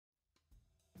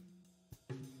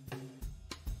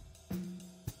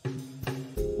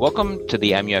Welcome to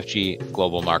the MUFG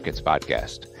Global Markets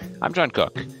Podcast. I'm John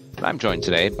Cook, and I'm joined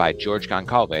today by George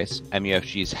Goncalves,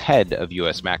 MUFG's Head of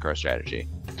U.S. Macro Strategy.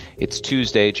 It's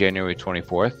Tuesday, January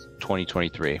 24th,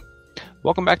 2023.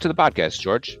 Welcome back to the podcast,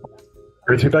 George.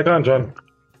 Great to be back on, John.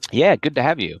 Yeah, good to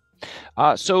have you.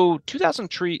 So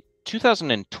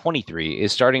 2023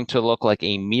 is starting to look like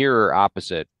a mirror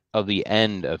opposite of the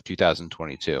end of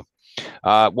 2022.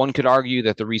 One could argue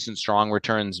that the recent strong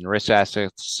returns in risk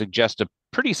assets suggest a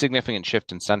pretty significant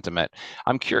shift in sentiment.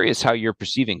 I'm curious how you're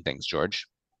perceiving things, George.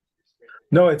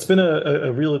 No, it's been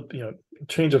a real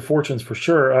change of fortunes for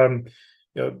sure.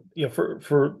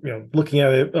 For looking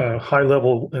at it high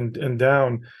level and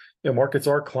down, markets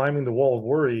are climbing the wall of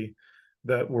worry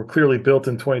that were clearly built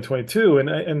in 2022,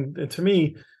 and to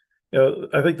me,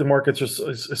 I think the markets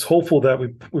is hopeful that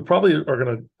we probably are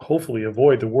going to hopefully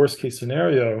avoid the worst case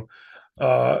scenario,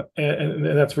 and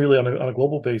that's really on a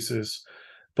global basis.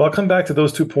 But I'll come back to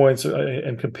those 2 points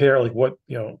and compare like what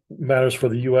matters for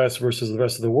the U.S. versus the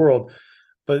rest of the world.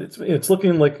 But it's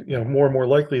looking like more and more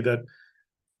likely that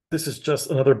this is just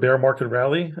another bear market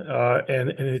rally,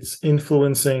 and it's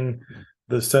influencing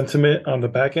the sentiment on the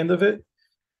back end of it.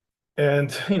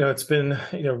 And it's been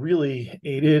really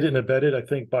aided and abetted, I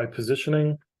think, by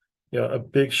positioning a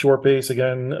big short base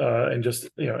again, and just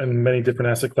in many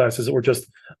different asset classes, or just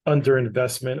under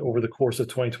investment over the course of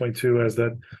 2022, as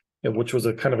that which was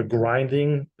a kind of a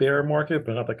grinding bear market,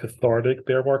 but not the cathartic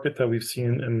bear market that we've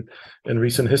seen in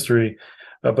recent history.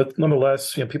 But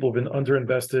nonetheless, people have been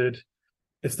underinvested.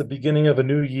 It's the beginning of a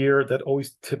new year that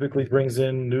always typically brings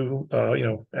in new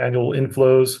annual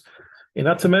inflows. And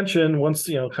not to mention, once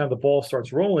kind of the ball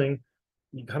starts rolling,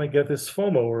 you kind of get this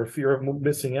FOMO, or fear of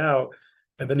missing out,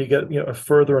 and then you get a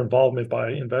further involvement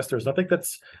by investors. And I think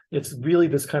it's really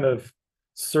this kind of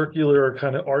circular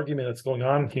kind of argument that's going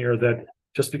on here, that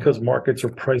just because markets are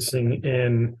pricing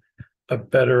in a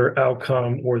better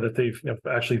outcome, or that they've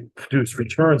actually produced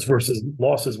returns versus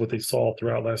losses, what they saw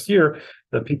throughout last year,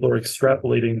 that people are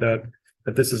extrapolating that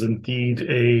this is indeed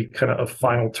a kind of a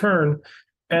final turn.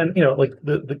 And like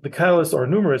the catalysts are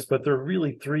numerous, but there are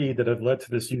really three that have led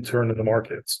to this U-turn in the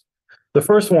markets. The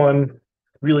first one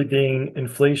really being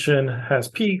inflation has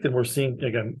peaked, and we're seeing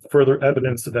again further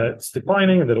evidence that it's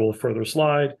declining and that it will further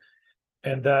slide.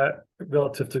 And that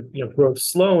relative to growth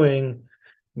slowing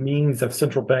means that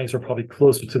central banks are probably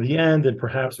closer to the end, and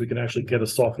perhaps we can actually get a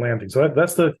soft landing. So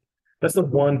that's the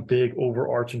one big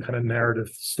overarching kind of narrative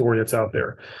story that's out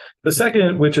there. The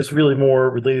second, which is really more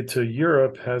related to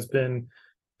Europe, has been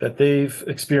that they've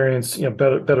experienced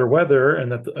better weather,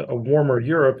 and that a warmer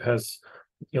Europe has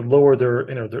lowered their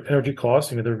their energy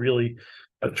costs. They're really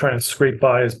trying to scrape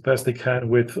by as best they can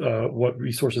with what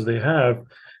resources they have,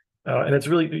 and it's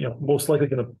really most likely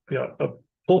going to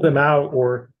pull them out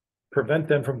or prevent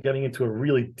them from getting into a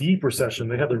really deep recession.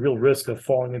 They have the real risk of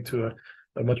falling into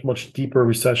a much deeper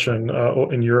recession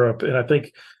in Europe. And I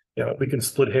think we can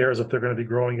split hairs if they're going to be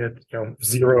growing at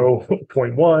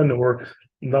 0.1 or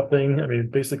nothing. I mean,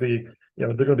 basically,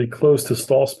 they're going to be close to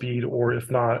stall speed, or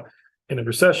if not in a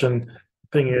recession.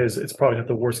 Thing is, it's probably not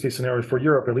the worst case scenario for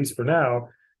Europe, at least for now.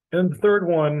 And the third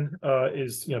one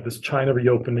is this China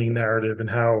reopening narrative, and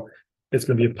how it's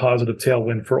going to be a positive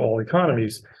tailwind for all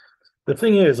economies. The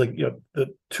thing is, the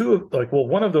two,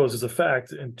 one of those is a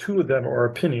fact, and two of them are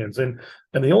opinions. And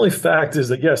the only fact is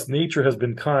that, yes, nature has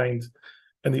been kind,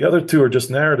 and the other two are just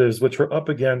narratives, which are up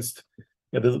against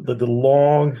the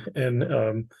long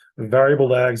and variable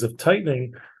lags of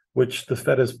tightening, which the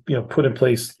Fed has put in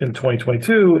place in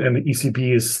 2022, and the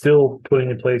ECB is still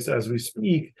putting in place as we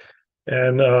speak.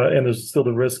 And there's still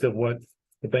the risk of what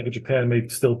the Bank of Japan may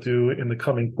still do in the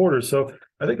coming quarters. So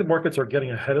I think the markets are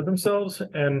getting ahead of themselves,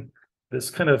 and this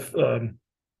kind of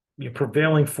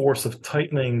prevailing force of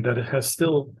tightening that it has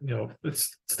still,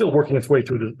 it's still working its way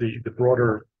through the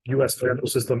broader U.S. financial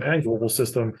system and global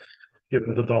system, given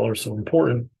that the dollar is so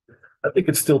important. I think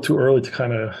it's still too early to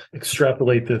kind of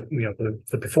extrapolate that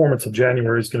the performance of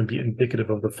January is going to be indicative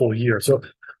of the full year. So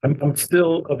I'm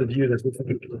still of the view that we can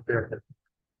be prepared.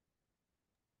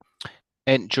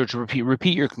 And George,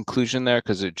 repeat your conclusion there,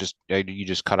 because you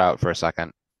just cut out for a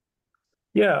second.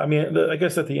 Yeah, I mean, I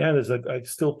guess at the end is that I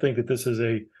still think that this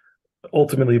is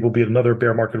ultimately will be another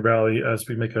bear market rally as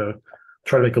we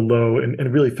try to make a low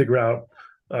and really figure out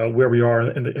where we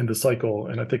are in the cycle.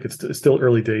 And I think it's still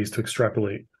early days to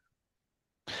extrapolate.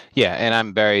 Yeah, and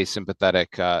I'm very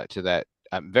sympathetic to that.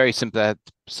 I'm very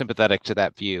sympathetic to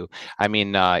that view. I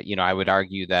mean, I would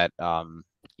argue that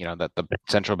that the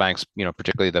central banks,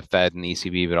 particularly the Fed and the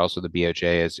ECB, but also the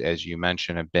BOJ, as you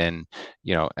mentioned, have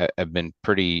been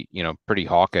pretty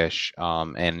hawkish,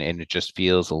 and it just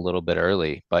feels a little bit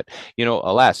early. But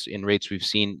alas, in rates, we've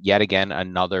seen yet again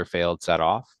another failed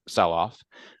sell off.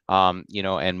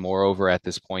 And moreover, at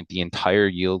this point, the entire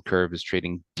yield curve is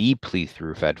trading deeply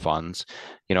through Fed funds,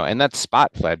 and that's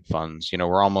spot Fed funds.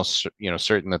 We're almost,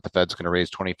 certain that the Fed's going to raise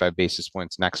 25 basis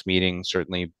points next meeting,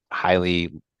 certainly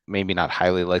maybe not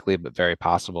highly likely, but very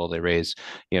possible they raise,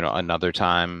 another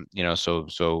time,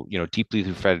 so deeply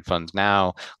through Fed funds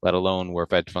now, let alone where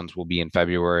Fed funds will be in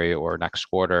February or next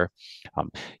quarter.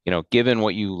 Given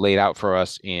what you laid out for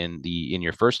us in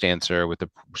your first answer with the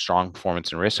strong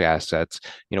performance and risk assets,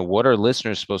 what are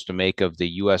listeners supposed to make of the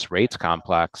U.S. rates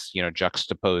complex,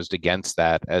 juxtaposed against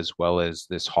that, as well as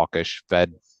this hawkish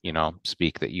Fed,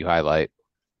 speak that you highlight?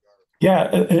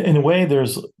 Yeah, in a way,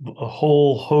 there's a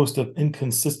whole host of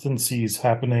inconsistencies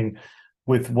happening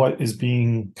with what is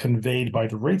being conveyed by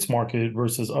the rates market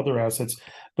versus other assets.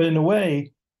 But in a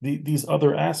way, these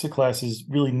other asset classes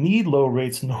really need low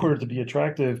rates in order to be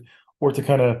attractive, or to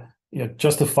kind of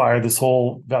justify this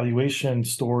whole valuation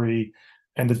story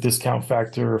and the discount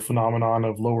factor phenomenon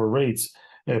of lower rates.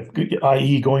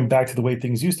 I.e., going back to the way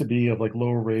things used to be, of like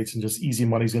lower rates and just easy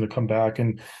money is going to come back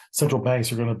and central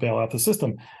banks are going to bail out the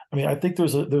system. I mean, I think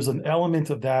there's an element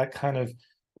of that kind of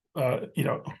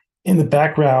in the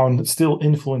background still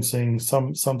influencing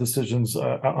some decisions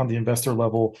on the investor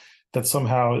level, that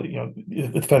somehow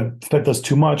the Fed does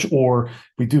too much, or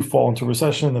we do fall into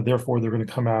recession, and therefore they're going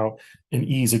to come out and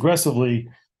ease aggressively,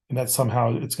 and that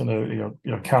somehow it's going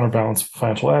to counterbalance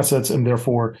financial assets, and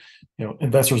therefore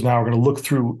investors now are going to look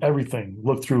through everything,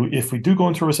 look through if we do go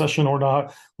into a recession or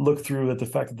not, look through at the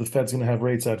fact that the Fed's going to have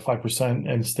rates at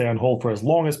 5% and stay on hold for as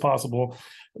long as possible,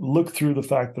 look through the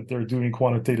fact that they're doing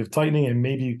quantitative tightening and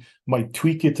maybe might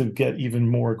tweak it to get even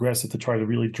more aggressive to try to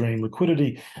really drain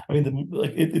liquidity. I mean,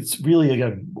 it's really,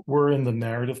 again, we're in the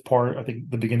narrative part. I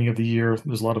think the beginning of the year,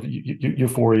 there's a lot of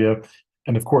euphoria,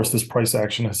 and of course, this price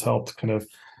action has helped kind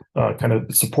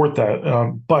of support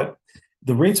that. But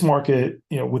the rates market,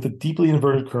 with a deeply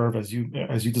inverted curve, as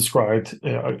you described,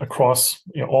 across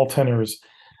all tenors,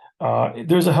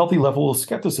 there's a healthy level of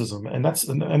skepticism, and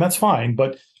that's fine.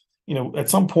 But at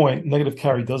some point, negative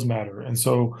carry does matter, and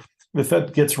so the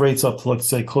Fed gets rates up to, let's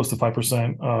say, close to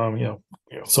 5%.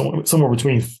 Somewhere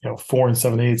between 4 and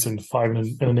 7/8 and 5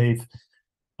 and an eighth.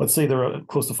 Let's say they're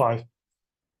close to 5,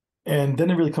 and then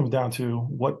it really comes down to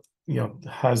what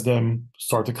has them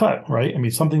start to cut, right? I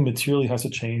mean, something materially has to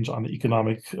change on the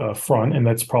economic front, and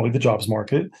that's probably the jobs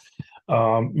market.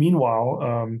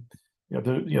 Meanwhile,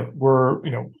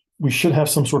 we should have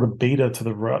some sort of beta to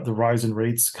the rise in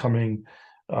rates coming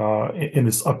in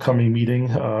this upcoming meeting,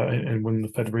 and when the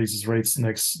Fed raises rates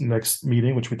next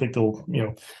meeting, which we think they'll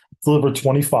deliver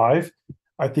 25.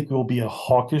 I think it will be a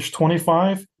hawkish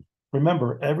 25.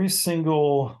 Remember, every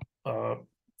single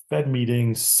Fed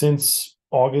meeting since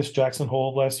August Jackson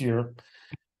Hole of last year,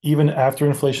 even after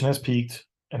inflation has peaked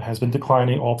and has been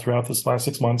declining all throughout this last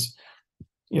 6 months,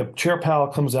 Chair Powell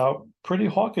comes out pretty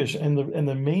hawkish, and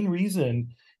the main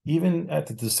reason, even at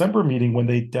the December meeting when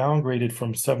they downgraded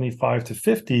from 75 to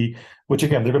 50, which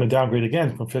again they're going to downgrade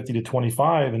again from 50 to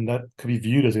 25, and that could be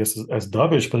viewed as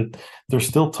dovish, but they're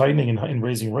still tightening and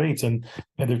raising rates, and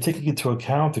they're taking into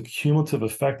account the cumulative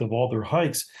effect of all their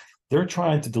hikes. They're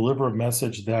trying to deliver a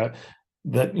message that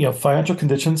financial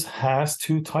conditions has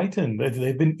to tighten.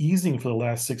 They've been easing for the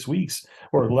last 6 weeks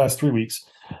or the last 3 weeks.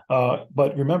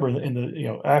 But remember, in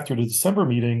the after the December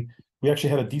meeting, we actually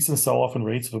had a decent sell-off in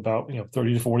rates of about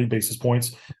 30 to 40 basis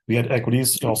points. We had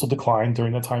equities also decline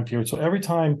during that time period. So every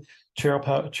time Chair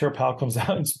Powell comes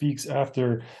out and speaks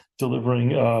after delivering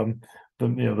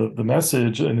the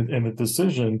message and the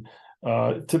decision,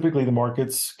 typically the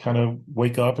markets kind of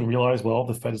wake up and realize, well,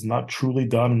 the Fed is not truly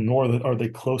done, nor are they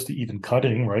close to even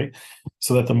cutting, right?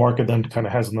 So that the market then kind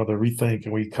of has another rethink,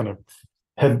 and we kind of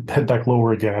head back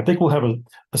lower again. I think we'll have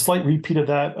a slight repeat of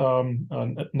that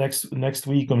next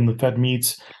week when the Fed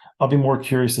meets. I'll be more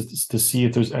curious to see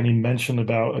if there's any mention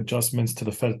about adjustments to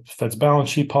the Fed's balance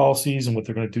sheet policies and what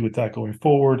they're going to do with that going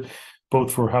forward,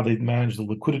 both for how they manage the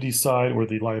liquidity side or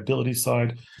the liability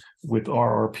side with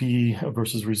RRP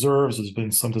versus reserves. There's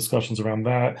been some discussions around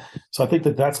that. So I think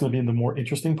that's going to be the more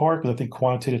interesting part, because I think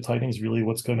quantitative tightening is really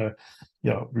what's going to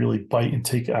really bite and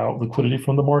take out liquidity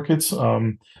from the markets.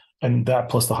 And that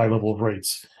plus the high level of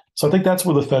rates. So I think that's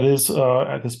where the Fed is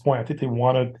at this point. I think they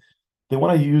want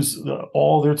to use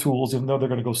all their tools, even though they're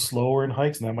going to go slower in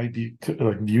hikes, and that might be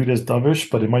viewed as dovish,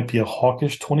 but it might be a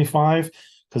hawkish 25,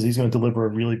 because he's going to deliver a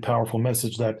really powerful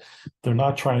message that they're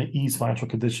not trying to ease financial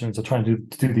conditions, they're trying to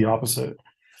do the opposite.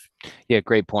 Yeah,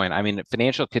 great point. I mean,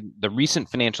 the recent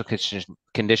financial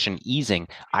condition easing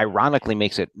ironically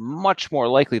makes it much more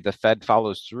likely the Fed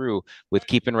follows through with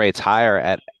keeping rates higher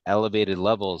at elevated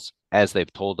levels as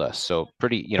they've told us. So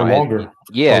pretty, For longer, for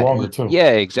yeah, longer too.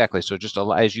 yeah, exactly. So just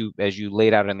as you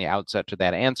laid out in the outset to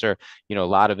that answer, a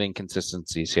lot of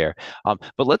inconsistencies here.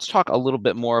 But let's talk a little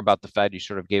bit more about the Fed. You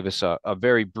sort of gave us a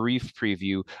very brief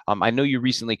preview. I know you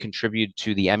recently contributed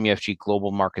to the MUFG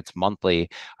Global Markets Monthly,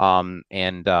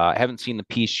 and I haven't seen the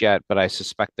piece yet, but I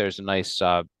suspect there's a nice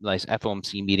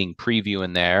FOMC meeting preview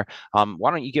in there.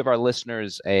 Why don't you give our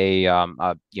listeners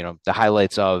the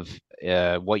highlights of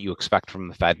what you expect from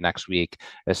the Fed next week,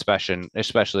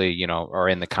 especially or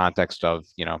in the context of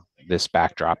this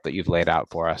backdrop that you've laid out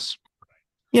for us.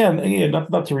 Yeah, and again,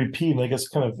 not to repeat, and I guess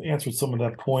kind of answered some of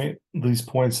these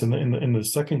points in the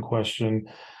second question.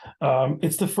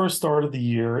 It's the first start of the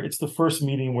year. It's the first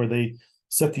meeting where they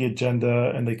set the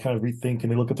agenda and they kind of rethink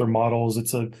and they look at their models.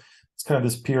 It's kind of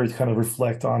this period to kind of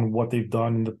reflect on what they've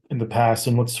done in the past.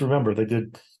 And let's remember, they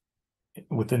did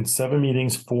within 7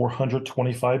 meetings,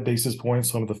 425 basis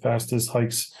points, one of the fastest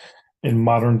hikes in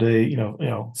modern day,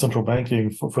 central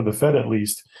banking for the Fed at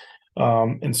least.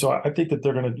 And so I think that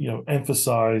they're going to,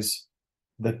 emphasize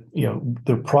that,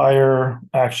 the prior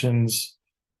actions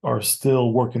are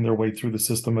still working their way through the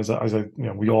system as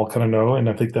we all kind of know. And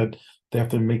I think that they have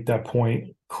to make that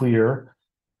point clear.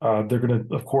 They're going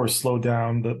to, of course, slow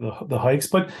down the hikes.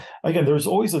 But again, there's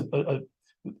always the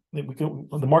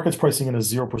market's pricing in a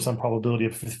 0% probability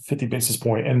of 50 basis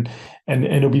point, and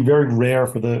it'll be very rare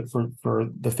for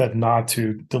the Fed not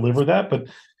to deliver that. But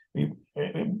is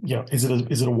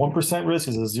it a 1% risk?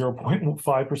 Is it a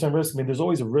 0.5% risk? I mean, there's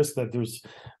always a risk that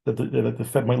the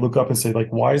Fed might look up and say, like,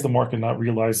 why is the market not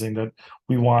realizing that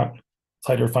we want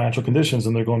tighter financial conditions,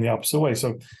 and they're going the opposite way?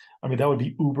 So, I mean, that would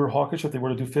be uber hawkish if they were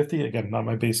to do 50. Again, not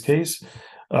my base case,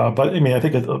 but I mean, I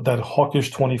think that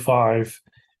hawkish 25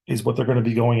 is what they're going to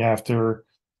be going after.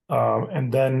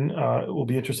 And then it will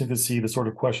be interesting to see the sort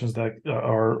of questions that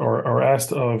are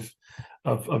asked of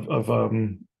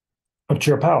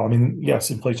Chair Powell. I mean,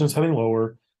 yes, inflation is heading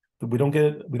lower. We don't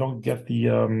get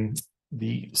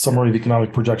the summary of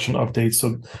economic projection updates,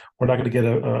 so we're not going to get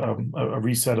a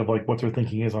reset of like what their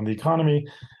thinking is on the economy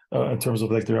in terms of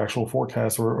like their actual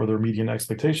forecasts or their median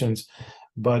expectations.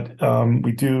 But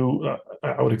we do.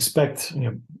 I would expect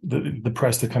the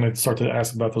press to kind of start to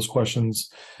ask about those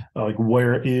questions, like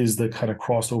where is the kind of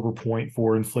crossover point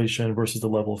for inflation versus the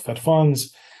level of Fed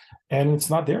funds, and it's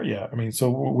not there yet. I mean, so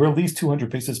we're at least 200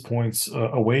 basis points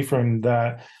away from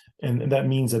that, and that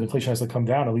means that inflation has to come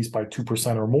down at least by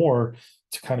 2% or more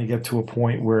to kind of get to a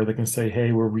point where they can say,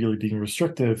 hey, we're really being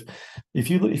restrictive. If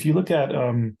you look at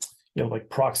like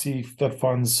proxy Fed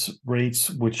funds rates,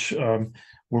 which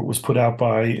was put out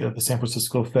by the San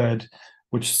Francisco Fed,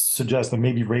 which suggests that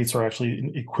maybe rates are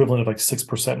actually equivalent of like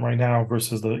 6% right now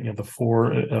versus the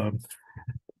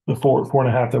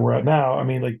 4.5 that we're at now. I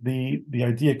mean, like the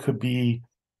idea could be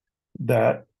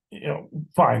that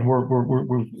fine,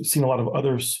 we're seeing a lot of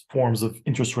other forms of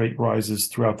interest rate rises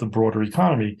throughout the broader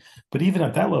economy, but even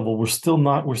at that level, we're still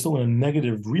in a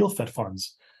negative real Fed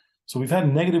funds. So we've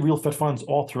had negative real Fed funds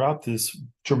all throughout this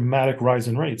dramatic rise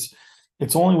in rates.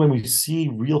 It's only when we see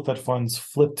real Fed funds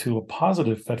flip to a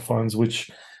positive Fed funds, which,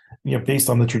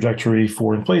 based on the trajectory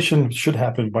for inflation, should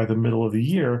happen by the middle of the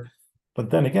year.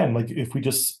 But then again, like if we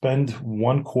just spend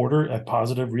 1 quarter at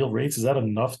positive real rates, is that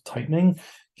enough tightening,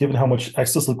 given how much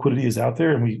excess liquidity is out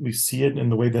there? And we see it in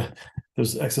the way that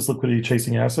there's excess liquidity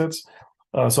chasing assets.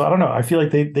 So I don't know. I feel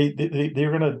like they're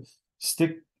going to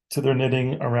stick to their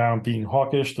knitting around being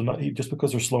hawkish. They're not, just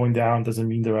because they're slowing down doesn't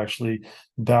mean they're actually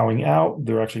bowing out.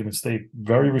 They're actually going to stay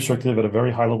very restrictive at a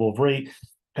very high level of rate.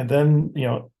 And then,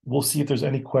 we'll see if there's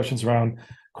any questions around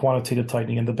quantitative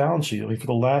tightening in the balance sheet. I mean, for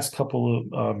the last couple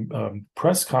of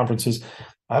press conferences,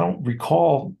 I don't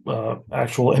recall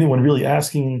anyone really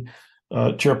asking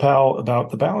Chair Powell about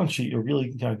the balance sheet or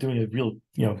really kind of doing a real,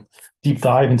 deep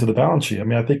dive into the balance sheet. I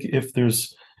mean, I think if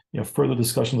there's further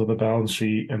discussions of the balance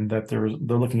sheet and that they're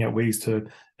looking at ways to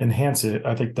enhance it,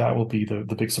 I think that will be the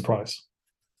big surprise.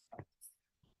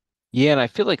 Yeah, and I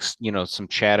feel like some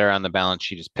chatter on the balance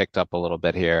sheet has picked up a little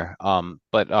bit here.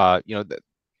 But I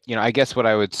guess what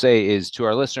I would say is to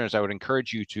our listeners, I would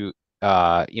encourage you to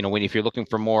if you're looking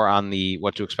for more on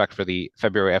what to expect for the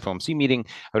February FOMC meeting,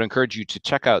 I would encourage you to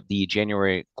check out the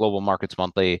January Global Markets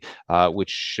Monthly,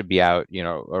 which should be out,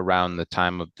 around the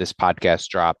time of this podcast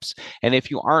drops. And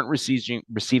if you aren't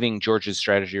receiving George's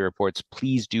strategy reports,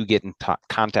 please do get in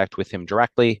contact with him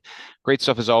directly. Great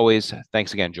stuff as always.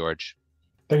 Thanks again, George.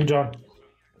 Thank you, John.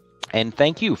 And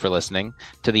thank you for listening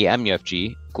to the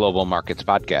MUFG Global Markets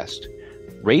Podcast.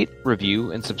 Rate,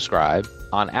 review, and subscribe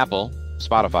on Apple,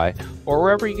 Spotify, or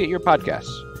wherever you get your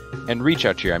podcasts. And reach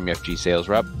out to your MUFG sales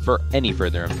rep for any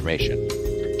further information.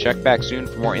 Check back soon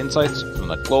for more insights from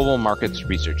the Global Markets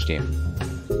Research Team.